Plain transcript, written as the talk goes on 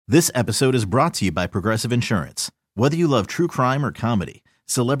This episode is brought to you by Progressive Insurance. Whether you love true crime or comedy,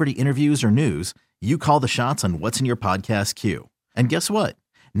 celebrity interviews or news, you call the shots on what's in your podcast queue. And guess what?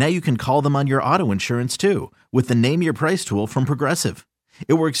 Now you can call them on your auto insurance too with the Name Your Price tool from Progressive.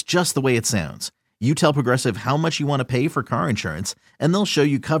 It works just the way it sounds. You tell Progressive how much you want to pay for car insurance, and they'll show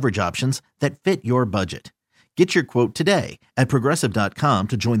you coverage options that fit your budget. Get your quote today at Progressive.com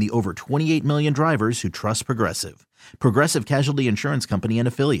to join the over 28 million drivers who trust Progressive. Progressive Casualty Insurance Company and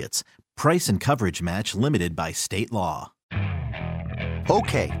Affiliates. Price and coverage match limited by state law.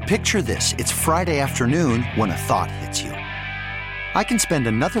 Okay, picture this. It's Friday afternoon when a thought hits you. I can spend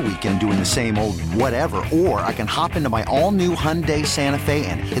another weekend doing the same old whatever, or I can hop into my all-new Hyundai Santa Fe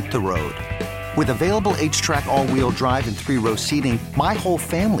and hit the road. With available H-Track all-wheel drive and 3-row seating, my whole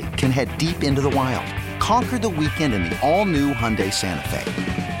family can head deep into the wild. Conquer the weekend in the all-new Hyundai Santa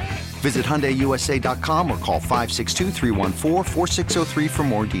Fe. Visit HyundaiUSA.com or call 562-314-4603 for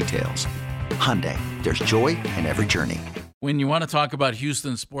more details. Hyundai, there's joy in every journey. When you want to talk about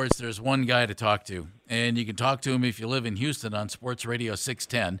Houston sports, there's one guy to talk to. And you can talk to him if you live in Houston on Sports Radio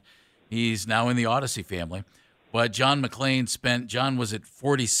 610. He's now in the Odyssey family. But John McClain John, was it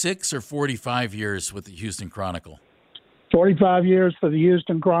 46 or 45 years with the Houston Chronicle? 45 years for the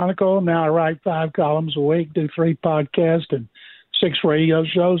Houston Chronicle. Now I write 5 columns a week, do 3 podcasts, and 6 radio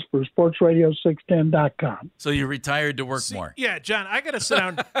shows for sportsradio610.com. So you retired to work more. Yeah, John, I got to sit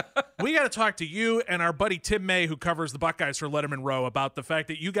down. We got to talk to you and our buddy Tim May, who covers the Buckeyes for Letterman Row, about the fact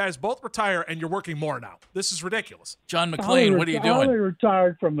that you guys both retire and you're working more now. This is ridiculous. John McClain, what are you doing? I only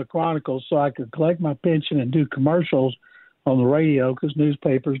retired from the Chronicle so I could collect my pension and do commercials on the radio because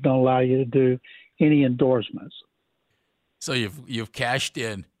newspapers don't allow you to do any endorsements. So you've cashed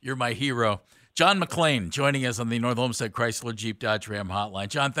in. You're my hero. John McClain joining us on the North Olmsted Chrysler Jeep Dodge Ram hotline.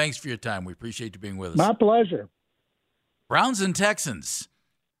 John, thanks for your time. We appreciate you being with us. My pleasure. Browns and Texans.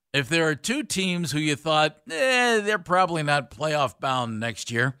 If there are 2 teams who you thought, they're probably not playoff bound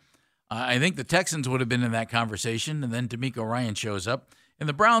next year, I think the Texans would have been in that conversation, and then D'Amico Ryan shows up, and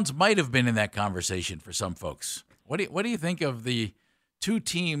the Browns might have been in that conversation for some folks. What do you think of the 2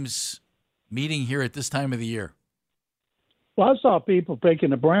 teams meeting here at this time of the year? Well, I saw people picking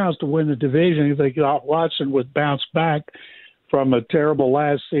the Browns to win the division if they thought Watson would bounce back from a terrible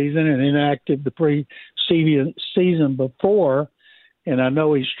last season and inactive the season before. And I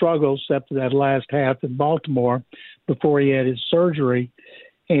know he struggled except for that last half in Baltimore before he had his surgery.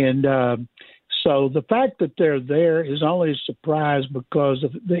 And so the fact that they're there is only a surprise because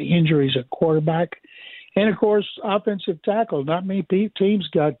of the injuries at quarterback. And, of course, offensive tackle. Not many teams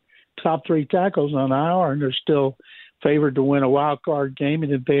got top 3 tackles on IR, and they're still favored to win a wild card game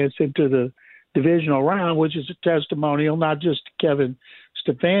and advance into the divisional round, which is a testimonial not just to Kevin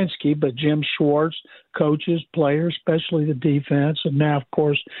Stefanski, but Jim Schwartz, coaches, players, especially the defense, and now, of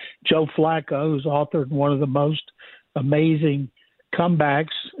course, Joe Flacco, who's authored one of the most amazing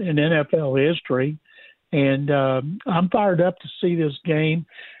comebacks in NFL history. And I'm fired up to see this game.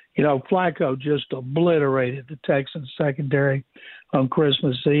 You know, Flacco just obliterated the Texans secondary on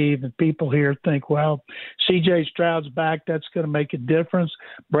Christmas Eve, and people here think, well, C.J. Stroud's back. That's going to make a difference.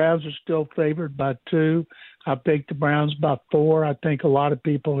 Browns are still favored by 2. I picked the Browns by 4. I think a lot of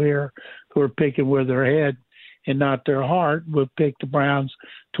people here who are picking with their head and not their heart would pick the Browns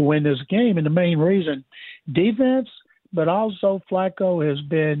to win this game. And the main reason, defense, but also Flacco has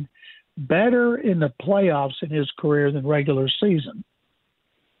been better in the playoffs in his career than regular season.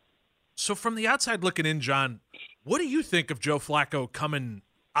 So from the outside looking in, John, what do you think of Joe Flacco coming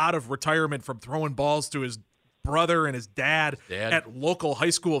out of retirement from throwing balls to his brother and his dad at local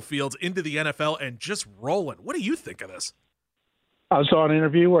high school fields into the NFL and just rolling? What do you think of this? I saw an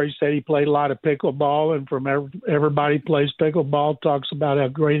interview where he said he played a lot of pickleball, and from everybody who plays pickleball talks about how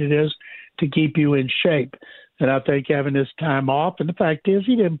great it is to keep you in shape. And I think having this time off, and the fact is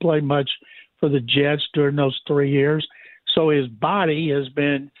he didn't play much for the Jets during those 3 years, so his body has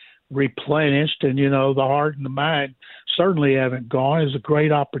been replenished, and, you know, the heart and the mind certainly haven't gone. It's a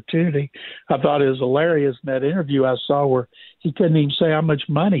great opportunity. I thought it was hilarious in that interview I saw where he couldn't even say how much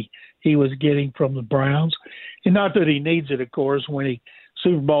money he was getting from the Browns. And not that he needs it, of course, when he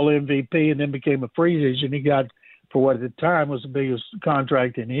Super Bowl MVP and then became a free agent, he got for what at the time was the biggest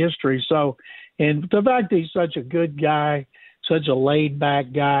contract in history. So, and the fact that he's such a good guy, such a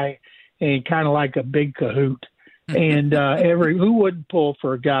laid-back guy, and kind of like a big cahoot, and who wouldn't pull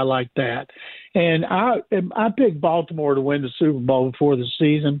for a guy like that? And I picked Baltimore to win the Super Bowl before the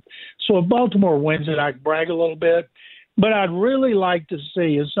season. So if Baltimore wins it, I can brag a little bit. But I'd really like to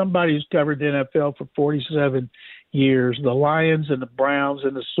see, as somebody who's covered the NFL for 47 years, the Lions and the Browns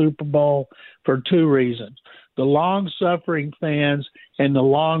in the Super Bowl for 2 reasons. the long-suffering fans and the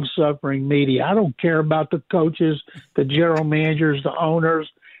long-suffering media. I don't care about the coaches, the general managers, the owners,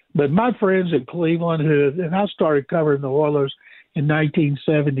 but my friends in Cleveland, and I started covering the Oilers in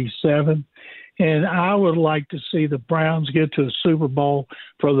 1977, and I would like to see the Browns get to a Super Bowl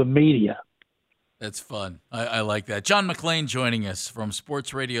for the media. That's fun. I like that. John McClain joining us from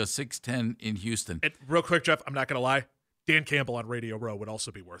Sports Radio 610 in Houston. And real quick, Jeff, I'm not going to lie. Dan Campbell on Radio Row would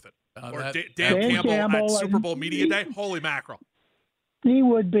also be worth it. Or Dan Campbell at Super Bowl Media Day. Holy mackerel. He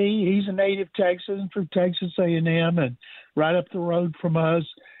would be. He's a native Texan from Texas A&M and right up the road from us.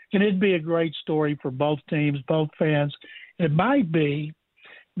 And it'd be a great story for both teams, both fans. It might be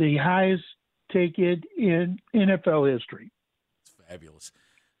the highest ticket in NFL history. It's fabulous.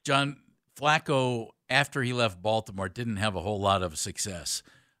 John, Flacco, after he left Baltimore, didn't have a whole lot of success.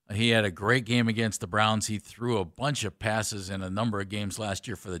 He had a great game against the Browns. He threw a bunch of passes in a number of games last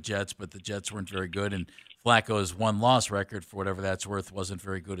year for the Jets, but the Jets weren't very good, and Flacco's one-loss record, for whatever that's worth, wasn't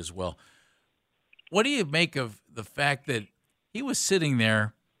very good as well. What do you make of the fact that he was sitting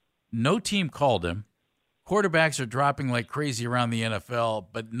there, no team called him, quarterbacks are dropping like crazy around the NFL,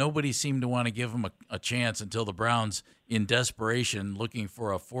 but nobody seemed to want to give him a chance until the Browns, in desperation, looking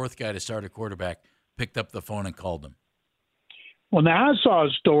for a fourth guy to start a quarterback, picked up the phone and called him? Well, now I saw a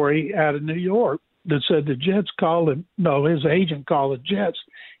story out of New York that said the Jets called him. No, his agent called the Jets,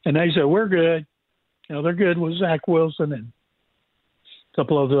 and they said, we're good. You know, they're good with Zach Wilson and a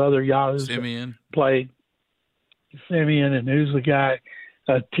couple of the other yahoos Simeon played. Simeon, and who's the guy?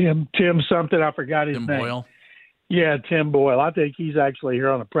 Tim something. I forgot his Tim name. Boyle. Yeah, Tim Boyle. I think he's actually here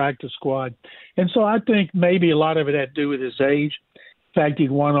on the practice squad. And so I think maybe a lot of it had to do with his age. In fact, he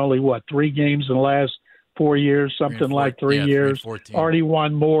won only, 3 games in the last 4 years, something like 3 years. 14. Already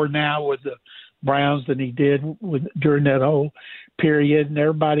won more now with the Browns than he did during that whole period. And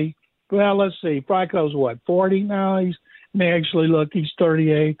everybody, well, let's see, Flacco's 40 now? He's actually, he's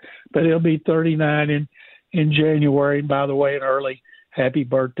 38, but he'll be 39 in January. And by the way, an early happy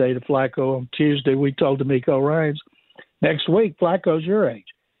birthday to Flacco on Tuesday. We told D'Amico Ryans, next week, Flacco's your age.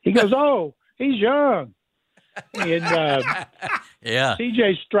 He goes, oh, he's young. And yeah,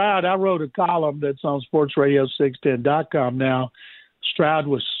 C.J. Stroud, I wrote a column that's on sportsradio610.com now. Stroud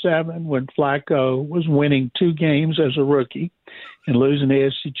was 7 when Flacco was winning 2 games as a rookie and losing the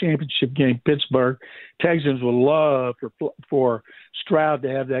AFC Championship game. Pittsburgh Texans would love for Stroud to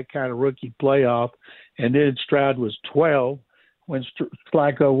have that kind of rookie playoff. And then Stroud was 12 when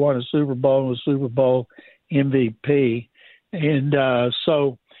Flacco won a Super Bowl and was Super Bowl MVP. And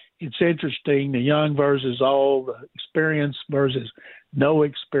so it's interesting, the young versus old, the experience versus no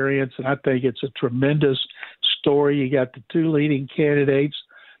experience, and I think it's a tremendous story. You got the 2 leading candidates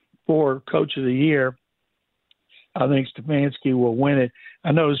for Coach of the Year. I think Stefanski will win it.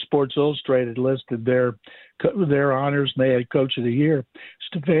 I know Sports Illustrated listed their honors, and they had Coach of the Year.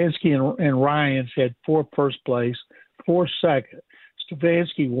 Stefanski and Ryans had 4 first place, 4 second.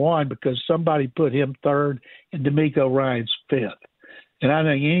 Stefanski won because somebody put him 3rd and D'Amico Ryans 5th. And I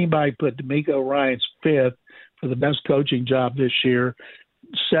think anybody put D'Amico Ryans 5th for the best coaching job this year,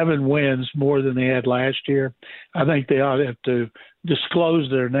 7 wins more than they had last year. I think they ought to have to disclose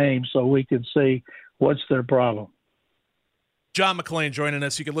their names so we can see what's their problem. John McClain joining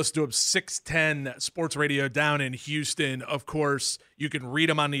us. You can listen to him 610 Sports Radio down in Houston. Of course, you can read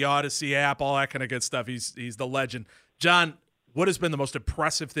him on the Odyssey app, all that kind of good stuff. He's the legend. John, what has been the most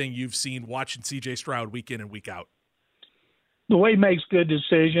impressive thing you've seen watching C.J. Stroud week in and week out? The way he makes good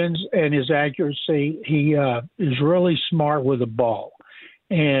decisions and his accuracy, he is really smart with the ball.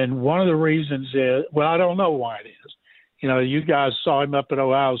 And one of the reasons is, well, I don't know why it is. You know, you guys saw him up at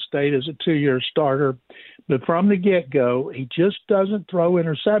Ohio State as a 2-year starter. But from the get-go, he just doesn't throw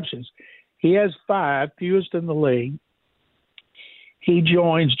interceptions. He has 5, fewest in the league. He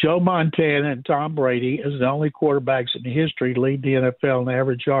joins Joe Montana and Tom Brady as the only quarterbacks in history to lead the NFL in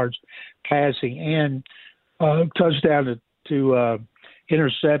average yards passing and touchdown to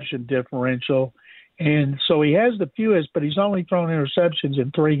interception differential. And so he has the fewest, but he's only thrown interceptions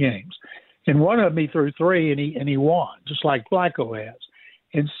in 3 games. And one of them he threw 3, and he won, just like Flacco has.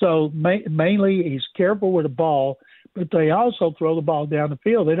 And so mainly he's careful with the ball, but they also throw the ball down the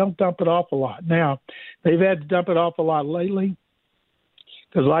field. They don't dump it off a lot. Now, they've had to dump it off a lot lately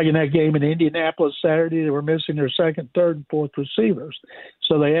because like in that game in Indianapolis Saturday, they were missing their 2nd, 3rd, and 4th receivers.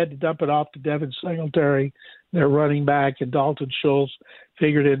 So they had to dump it off to Devin Singletary, their running back, and Dalton Schultz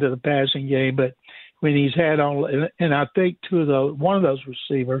figured into the passing game. But when he's had on, and I think one of those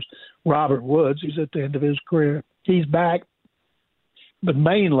receivers, Robert Woods, he's at the end of his career, he's back. But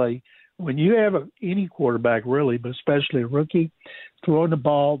mainly, when you have any quarterback really, but especially a rookie, throwing the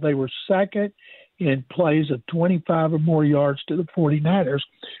ball, they were 2nd in plays of 25 or more yards to the 49ers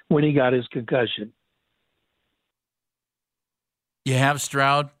when he got his concussion. You have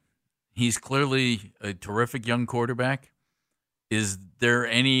Stroud. He's clearly a terrific young quarterback. Is there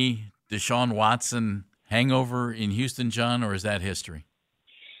any Deshaun Watson hangover in Houston, John, or is that history?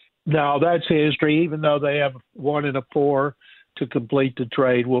 No, that's history, even though they have 1 and 4 to complete the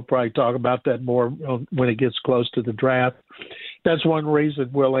trade. We'll probably talk about that more when it gets close to the draft. That's one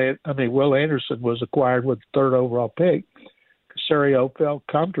reason Will Anderson was acquired with the 3rd overall pick. Caserio felt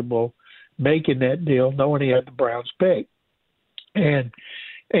comfortable making that deal, knowing he had the Browns pick. And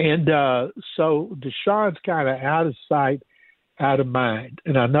so Deshaun's kind of out of sight, out of mind.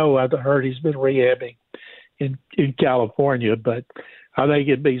 And I know I've heard he's been rehabbing in California, but I think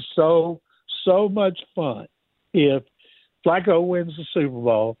it'd be so much fun if Flacco wins the Super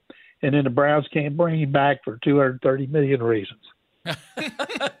Bowl and then the Browns can't bring him back for $230 million reasons.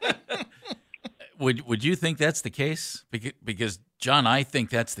 Would you think that's the case? Because John, I think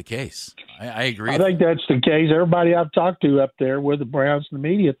that's the case. I agree. I think that's the case. Everybody I've talked to up there with the Browns and the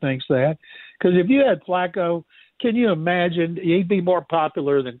media thinks that. Because if you had Flacco, can you imagine he'd be more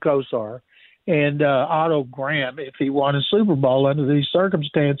popular than Kosar and Otto Graham if he won a Super Bowl under these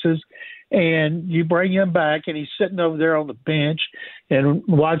circumstances? And you bring him back, and he's sitting over there on the bench, and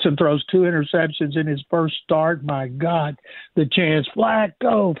Watson throws 2 interceptions in his first start. My God, the chance,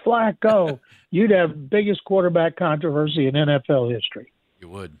 Flacco. You'd have the biggest quarterback controversy in NFL history. You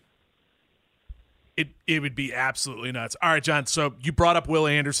would. It would be absolutely nuts. All right, John, so you brought up Will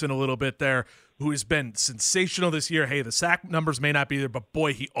Anderson a little bit there, who has been sensational this year. Hey, the sack numbers may not be there, but,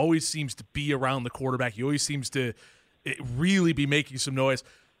 boy, he always seems to be around the quarterback. He always seems to really be making some noise.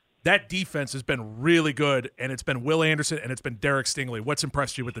 That defense has been really good, and it's been Will Anderson and it's been Derek Stingley. What's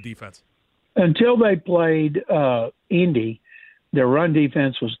impressed you with the defense? Until they played Indy, their run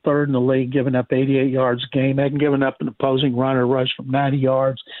defense was 3rd in the league, giving up 88 yards a game. They hadn't given up an opposing runner rush from 90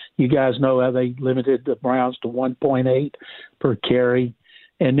 yards. You guys know how they limited the Browns to 1.8 per carry.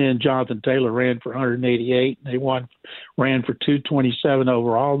 And then Jonathan Taylor ran for 188. They ran for 227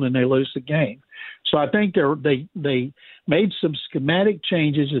 overall, and then they lose the game. So I think they made some schematic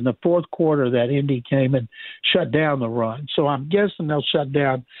changes in the 4th quarter that Indy came and shut down the run. So I'm guessing they'll shut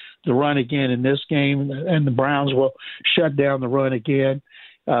down the run again in this game, and the Browns will shut down the run again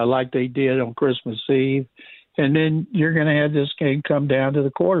like they did on Christmas Eve. And then you're going to have this game come down to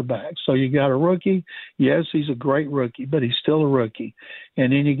the quarterback. So you got a rookie. Yes, he's a great rookie, but he's still a rookie.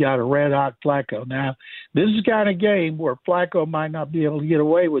 And then you got a red-hot Flacco. Now, this is the kind of game where Flacco might not be able to get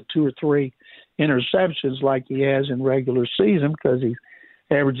away with 2 or 3 interceptions like he has in regular season because he's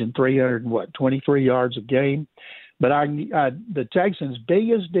averaging 323 yards a game. But the Texans'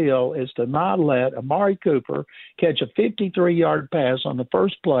 biggest deal is to not let Amari Cooper catch a 53-yard pass on the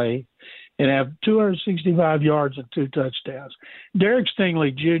first play and have 265 yards and 2 touchdowns. Derek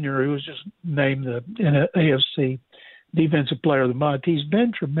Stingley Jr., who was just named the AFC Defensive Player of the Month, he's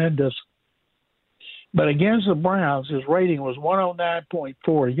been tremendous. But against the Browns, his rating was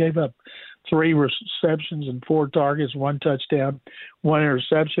 109.4. He gave up 3 receptions and 4 targets, 1 touchdown, 1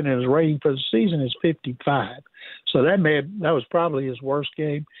 interception, and his rating for the season is 55. So that was probably his worst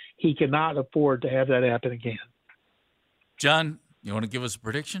game. He cannot afford to have that happen again. John, you want to give us a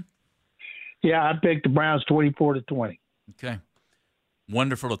prediction? Yeah, I picked the Browns 24-20. Okay.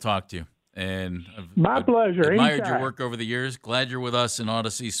 Wonderful to talk to you. And my pleasure. Admired Anytime. your work over the years. Glad you're with us in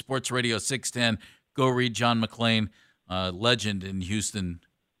Odyssey Sports Radio 610. Go read John McClain, legend in Houston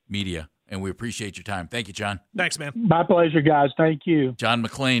media. And we appreciate your time. Thank you, John. Thanks, man. My pleasure, guys. Thank you. John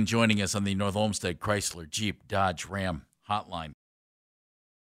McClain joining us on the North Olmsted Chrysler Jeep Dodge Ram hotline.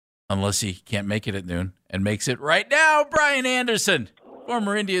 Unless he can't make it at noon and makes it right now, Brian Anderson,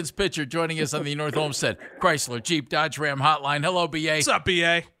 former Indians pitcher, joining us on the North Olmsted Chrysler Jeep Dodge Ram hotline. Hello, BA. What's up,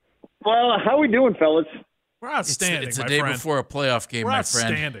 BA? Well, how we doing, fellas? We're outstanding, It's my a day friend. before a playoff game, We're my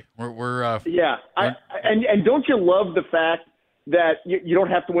friend. outstanding. We're Yeah, and don't you love the fact that you don't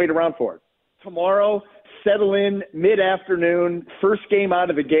have to wait around for it? Tomorrow, settle in mid-afternoon, first game out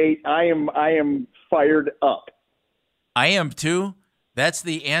of the gate. I am fired up. I am too. That's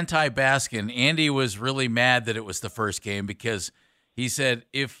the anti-Baskin. Andy was really mad that it was the first game because he said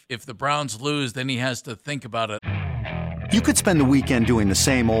if the Browns lose, then he has to think about it. You could spend the weekend doing the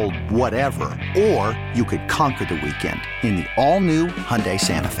same old whatever, or you could conquer the weekend in the all-new Hyundai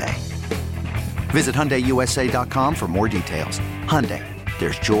Santa Fe. Visit HyundaiUSA.com for more details. Hyundai,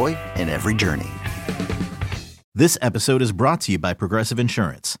 there's joy in every journey. This episode is brought to you by Progressive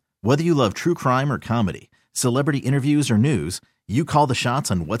Insurance. Whether you love true crime or comedy, celebrity interviews or news, you call the shots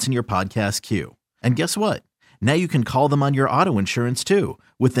on what's in your podcast queue. And guess what? Now you can call them on your auto insurance too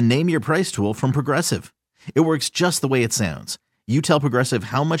with the Name Your Price tool from Progressive. It works just the way it sounds. You tell Progressive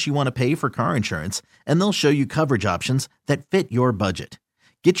how much you want to pay for car insurance, and they'll show you coverage options that fit your budget.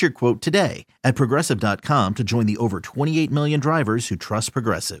 Get your quote today at Progressive.com to join the over 28 million drivers who trust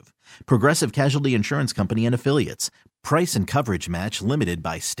Progressive. Progressive Casualty Insurance Company and Affiliates. Price and coverage match limited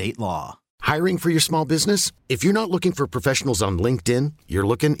by state law. Hiring for your small business? If you're not looking for professionals on LinkedIn, you're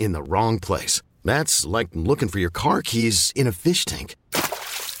looking in the wrong place. That's like looking for your car keys in a fish tank.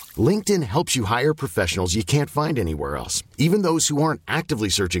 LinkedIn helps you hire professionals you can't find anywhere else, even those who aren't actively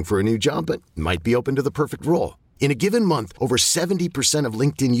searching for a new job but might be open to the perfect role. In a given month, over 70% of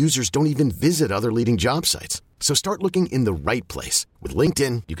LinkedIn users don't even visit other leading job sites. So start looking in the right place. With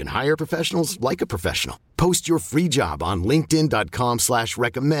LinkedIn, you can hire professionals like a professional. Post your free job on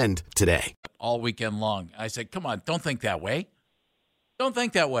linkedin.com/recommend today. All weekend long. I said, come on, don't think that way. Don't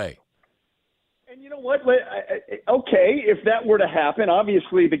think that way. And you know what? Okay, if that were to happen,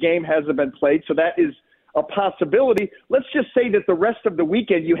 obviously the game hasn't been played, so that is a possibility. Let's just say that the rest of the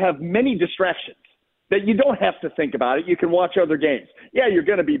weekend you have many distractions, that you don't have to think about it. You can watch other games. Yeah, you're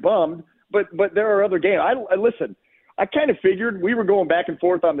going to be bummed, but there are other games. Listen, I kind of figured we were going back and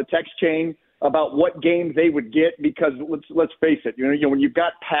forth on the text chain about what game they would get because let's face it, you know when you've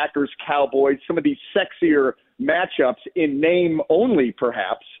got Packers, Cowboys, some of these sexier matchups in name only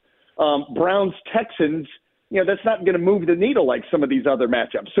perhaps, Browns, Texans, that's not going to move the needle like some of these other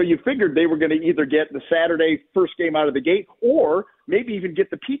matchups. So you figured they were going to either get the Saturday first game out of the gate or maybe even get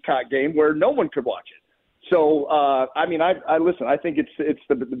the Peacock game where no one could watch it. So, I listen, I think it's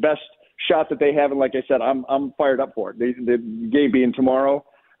the best shot that they have. And like I said, I'm fired up for it. The game being tomorrow,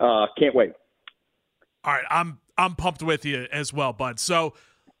 can't wait. All right. I'm pumped with you as well, bud. So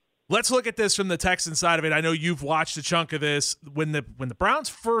let's look at this from the Texans side of it. I know you've watched a chunk of this. When the Browns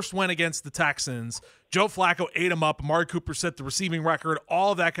first went against the Texans, Joe Flacco ate them up. Amari Cooper set the receiving record,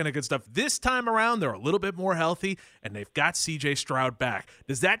 all of that kind of good stuff. This time around, they're a little bit more healthy, and they've got C.J. Stroud back.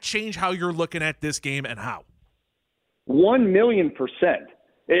 Does that change how you're looking at this game and how? 1,000,000%.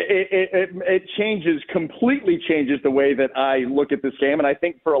 It completely changes the way that I look at this game, and I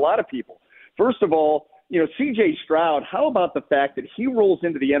think for a lot of people. First of all, C.J. Stroud, how about the fact that he rolls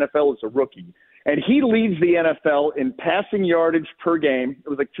into the NFL as a rookie, and he leads the NFL in passing yardage per game. It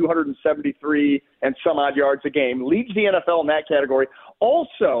was like 273 and some odd yards a game. Leads the NFL in that category.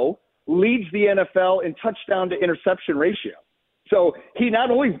 Also leads the NFL in touchdown to interception ratio. So he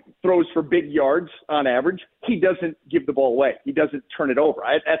not only throws for big yards on average, he doesn't give the ball away. He doesn't turn it over.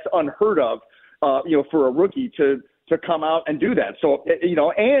 That's unheard of, for a rookie to come out and do that. So,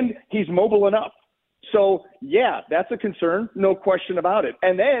 and he's mobile enough. So, yeah, that's a concern, no question about it.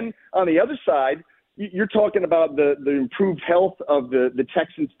 And then on the other side, you're talking about the improved health of the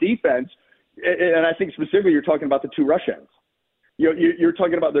Texans defense, and I think specifically you're talking about the two rush ends. You're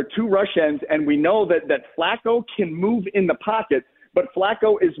talking about their two rush ends, and we know that Flacco can move in the pocket, but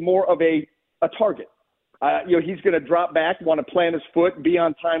Flacco is more of a target. He's going to drop back, want to plant his foot, be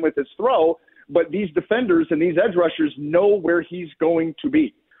on time with his throw, but these defenders and these edge rushers know where he's going to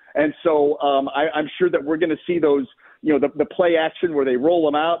be. And so I'm sure that we're going to see those, the play action where they roll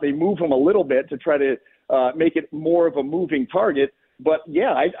them out, they move them a little bit to try to make it more of a moving target. But,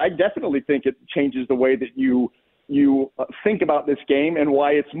 yeah, I definitely think it changes the way that you think about this game and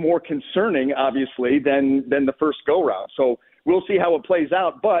why it's more concerning, obviously, than the first go-round. So we'll see how it plays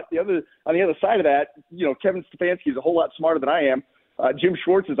out. But on the other side of that, Kevin Stefanski is a whole lot smarter than I am. Jim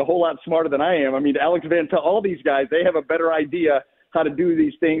Schwartz is a whole lot smarter than I am. I mean, Alex Van Pelt, all these guys, they have a better idea how to do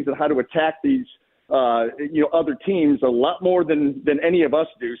these things and how to attack these, other teams a lot more than any of us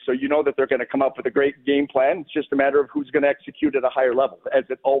do. So you know that they're going to come up with a great game plan. It's just a matter of who's going to execute at a higher level, as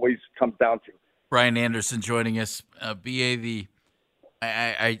it always comes down to. Brian Anderson joining us.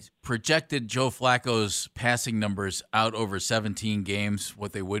 I projected Joe Flacco's passing numbers out over 17 games,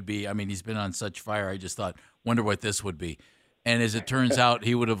 what they would be. I mean, he's been on such fire. I just thought, wonder what this would be. And as it turns out,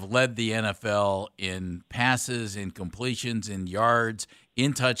 he would have led the NFL in passes, in completions, in yards,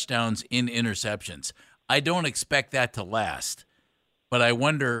 in touchdowns, in interceptions. I don't expect that to last. But I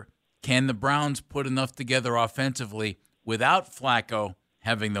wonder, can the Browns put enough together offensively without Flacco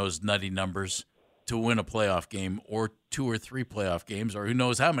having those nutty numbers to win a playoff game or 2 or 3 playoff games or who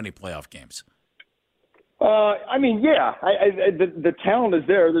knows how many playoff games? The talent is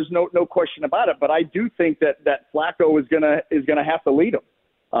there. There's no question about it. But I do think that Flacco is gonna have to lead them.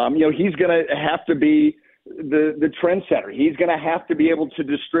 He's gonna have to be the trendsetter. He's gonna have to be able to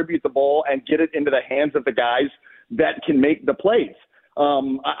distribute the ball and get it into the hands of the guys that can make the plays.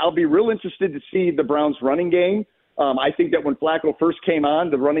 I'll be real interested to see the Browns' running game. I think that when Flacco first came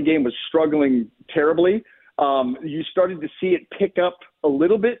on, the running game was struggling terribly. You started to see it pick up a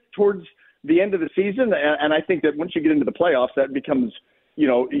little bit towards the end of the season. And I think that once you get into the playoffs, that becomes,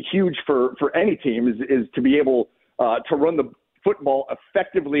 huge for any team is to be able to run the football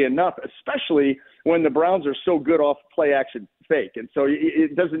effectively enough, especially when the Browns are so good off play action fake. And so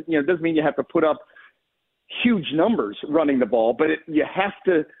it doesn't mean you have to put up huge numbers running the ball, but you have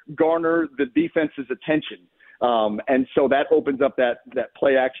to garner the defense's attention. And so that opens up that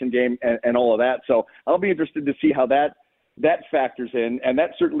play action game and all of that. So I'll be interested to see how that factors in, and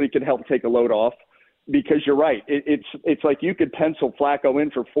that certainly could help take a load off, because you're right. It's like you could pencil Flacco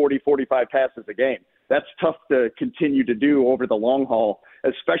in for 40, 45 passes a game. That's tough to continue to do over the long haul,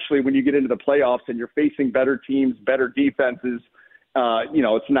 especially when you get into the playoffs and you're facing better teams, better defenses.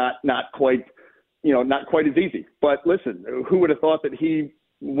 It's not quite as easy. But listen, who would have thought that he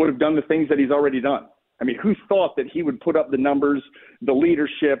would have done the things that he's already done? I mean, who thought that he would put up the numbers, the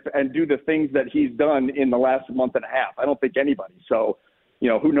leadership, and do the things that he's done in the last month and a half? I don't think anybody. So,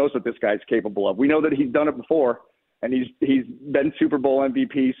 who knows what this guy's capable of? We know that he's done it before, and he's been Super Bowl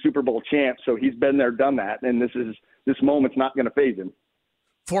MVP, Super Bowl champ. So he's been there, done that, and this moment's not going to faze him.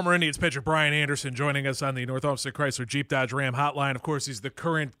 Former Indians pitcher Brian Anderson joining us on the North Olmsted Chrysler Jeep Dodge Ram hotline. Of course, he's the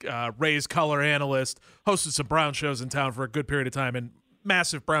current Rays color analyst, hosted some Brown shows in town for a good period of time, and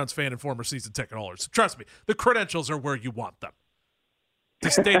massive Browns fan and former season ticket holder. So trust me, the credentials are where you want them. To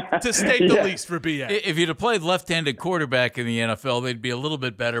state the least for BA. If you'd have played left-handed quarterback in the NFL, they'd be a little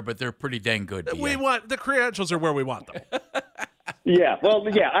bit better, but they're pretty dang good. BA. The credentials are where we want them. Yeah, well,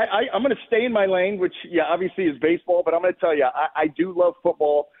 I'm going to stay in my lane, which, obviously is baseball, but I'm going to tell you, I do love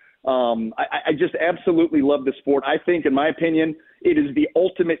football. I just absolutely love the sport. I think, in my opinion, it is the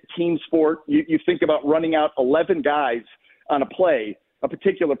ultimate team sport. You think about running out 11 guys on a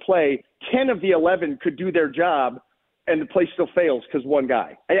particular play, 10 of the 11 could do their job, and the play still fails because one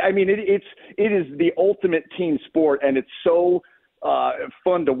guy. I mean, it is the ultimate team sport, and it's so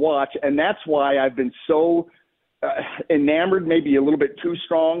fun to watch, and that's why I've been so enamored, maybe a little bit too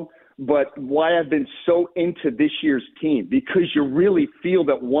strong, but why I've been so into this year's team, because you really feel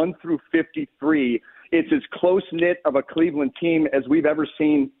that 1 through 53, it's as close-knit of a Cleveland team as we've ever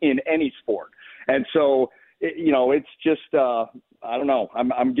seen in any sport. And so, it's just I don't know.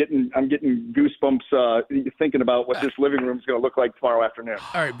 I'm getting goosebumps thinking about what this living room is going to look like tomorrow afternoon.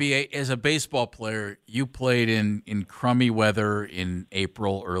 All right, B.A., as a baseball player, you played in crummy weather in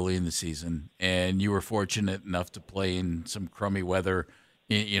April early in the season, and you were fortunate enough to play in some crummy weather,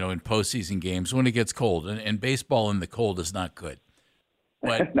 in postseason games when it gets cold. And baseball in the cold is not good.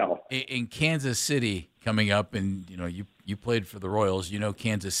 But no. In Kansas City coming up, and you played for the Royals,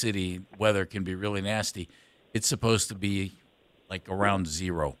 Kansas City weather can be really nasty. It's supposed to be like around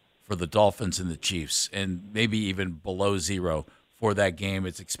 0 for the Dolphins and the Chiefs, and maybe even below 0 for that game.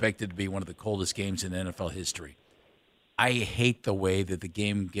 It's expected to be one of the coldest games in NFL history. I hate the way that the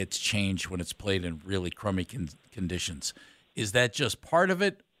game gets changed when it's played in really crummy conditions. Is that just part of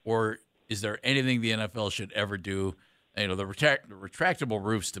it, or is there anything the NFL should ever do? The retractable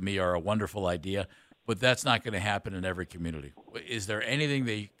roofs to me are a wonderful idea, but that's not going to happen in every community. Is there anything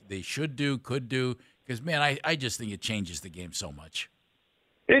they should do, could do? Because, man, I just think it changes the game so much.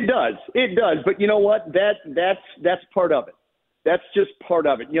 It does. But you know what? That's part of it. That's just part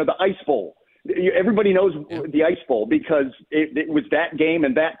of it. The Ice Bowl. Everybody knows the Ice Bowl because it was that game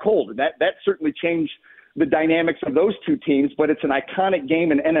and that cold. And that certainly changed the dynamics of those two teams, but it's an iconic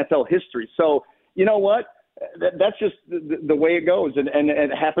game in NFL history. So, you know what? That's just the way it goes. And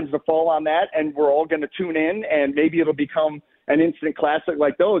it happens to fall on that, and we're all going to tune in, and maybe it'll become an instant classic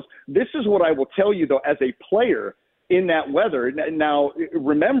like those. This is what I will tell you, though, as a player in that weather. Now,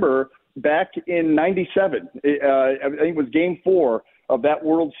 remember back in 97, I think it was Game 4 of that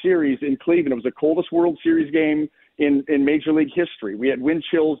World Series in Cleveland. It was the coldest World Series game in Major League history. We had wind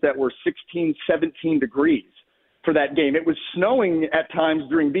chills that were 16, 17 degrees for that game. It was snowing at times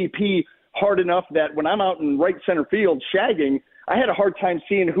during BP hard enough that when I'm out in right center field shagging, I had a hard time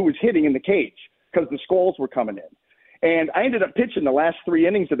seeing who was hitting in the cage because the squalls were coming in. And I ended up pitching the last 3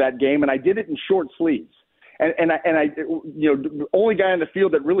 innings of that game, and I did it in short sleeves. And I the only guy in the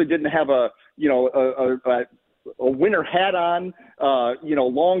field that really didn't have a winter hat on,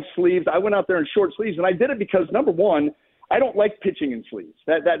 long sleeves. I went out there in short sleeves, and I did it because, number one, I don't like pitching in sleeves.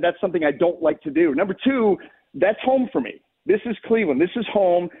 That's something I don't like to do. Number two, that's home for me. This is Cleveland. This is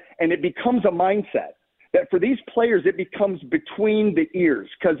home, and it becomes a mindset that for these players, it becomes between the ears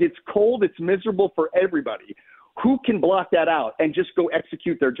because it's cold, it's miserable for everybody. Who can block that out and just go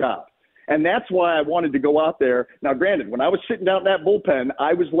execute their job? And that's why I wanted to go out there. Now, granted, when I was sitting down in that bullpen,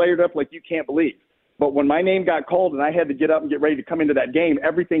 I was layered up like you can't believe. But when my name got called and I had to get up and get ready to come into that game,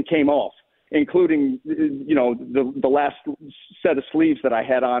 everything came off. including, the last set of sleeves that I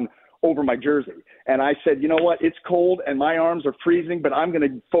had on over my jersey. And I said, you know what, it's cold and my arms are freezing, but I'm going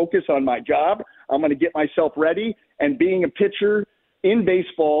to focus on my job. I'm going to get myself ready. And being a pitcher in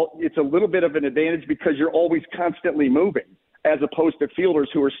baseball, it's a little bit of an advantage because you're always constantly moving, as opposed to fielders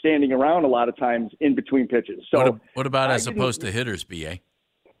who are standing around a lot of times in between pitches. So what about as opposed to hitters, BA?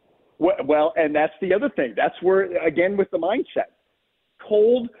 Well, and that's the other thing. That's where, again, with the mindset.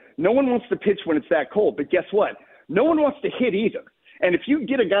 Cold, no one wants to pitch when it's that cold. But guess what? No one wants to hit either. And if you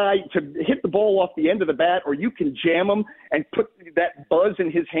get a guy to hit the ball off the end of the bat, or you can jam him and put that buzz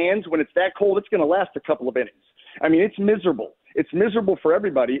in his hands when it's that cold, it's going to last a couple of innings. I mean, it's miserable. It's miserable for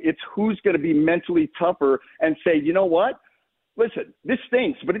everybody. It's who's going to be mentally tougher and say, you know what? Listen, this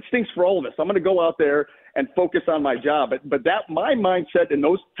stinks, but it stinks for all of us. I'm going to go out there and focus on my job. But that my mindset in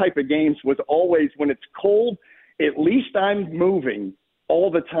those type of games was always, when it's cold, at least I'm moving all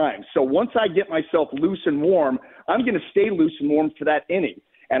the time. So once I get myself loose and warm, I'm going to stay loose and warm for that inning.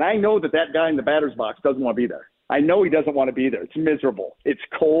 And I know that guy in the batter's box doesn't want to be there. I know he doesn't want to be there. It's miserable. It's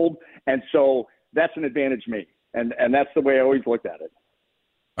cold. And so that's an advantage to me. And that's the way I always looked at it.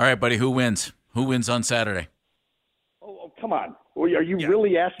 All right, buddy, who wins? Who wins on Saturday? Oh, come on. Are you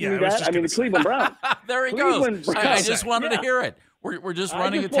really asking me that? I mean, the Cleveland Browns. There he goes. I just wanted to hear it. We're just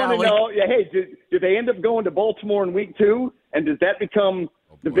running a tally. Hey, do they end up going to Baltimore in week 2? And does that become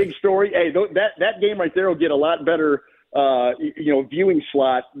the big story? Hey, that game right there will get a lot better, viewing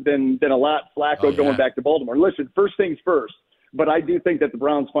slot than a lot Flacco going back to Baltimore. Listen, first things first. But I do think that the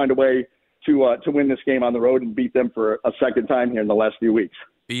Browns find a way to win this game on the road and beat them for a second time here in the last few weeks.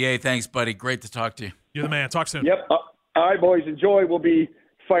 BA, thanks, buddy. Great to talk to you. You're the man. Talk soon. Yep. All right, boys. Enjoy. We'll be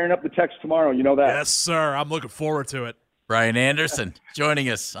firing up the text tomorrow. You know that. Yes, sir. I'm looking forward to it. Brian Anderson joining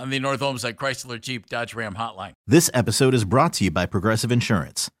us on the North Homestead Chrysler Jeep Dodge Ram Hotline. This episode is brought to you by Progressive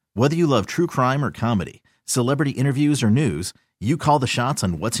Insurance. Whether you love true crime or comedy, celebrity interviews or news, you call the shots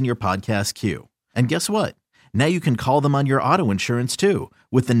on what's in your podcast queue. And guess what? Now you can call them on your auto insurance too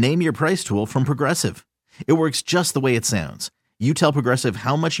with the Name Your Price tool from Progressive. It works just the way it sounds. You tell Progressive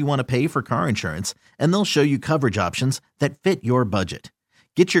how much you want to pay for car insurance, and they'll show you coverage options that fit your budget.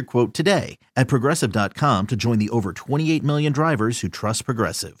 Get your quote today at Progressive.com to join the over 28 million drivers who trust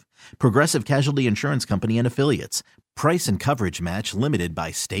Progressive. Progressive Casualty Insurance Company and Affiliates. Price and coverage match limited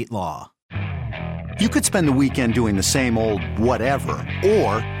by state law. You could spend the weekend doing the same old whatever,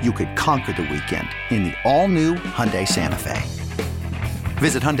 or you could conquer the weekend in the all-new Hyundai Santa Fe.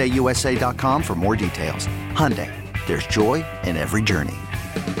 Visit HyundaiUSA.com for more details. Hyundai, there's joy in every journey.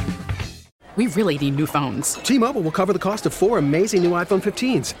 We really need new phones. T-Mobile will cover the cost of 4 amazing new iPhone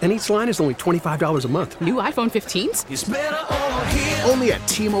 15s, and each line is only $25 a month. New iPhone 15s? It's better over here. Only at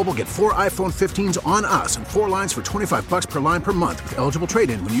T-Mobile, get 4 iPhone 15s on us and 4 lines for $25 per line per month with eligible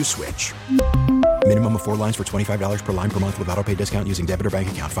trade-in when you switch. Minimum of 4 lines for $25 per line per month with autopay discount using debit or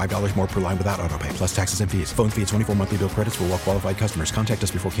bank account. $5 more per line without autopay, plus taxes and fees. Phone fee at 24 monthly bill credits for well-qualified customers. Contact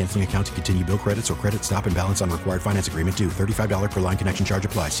us before canceling account to continue bill credits or credit stop and balance on required finance agreement due. $35 per line connection charge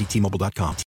applies. See T-Mobile.com.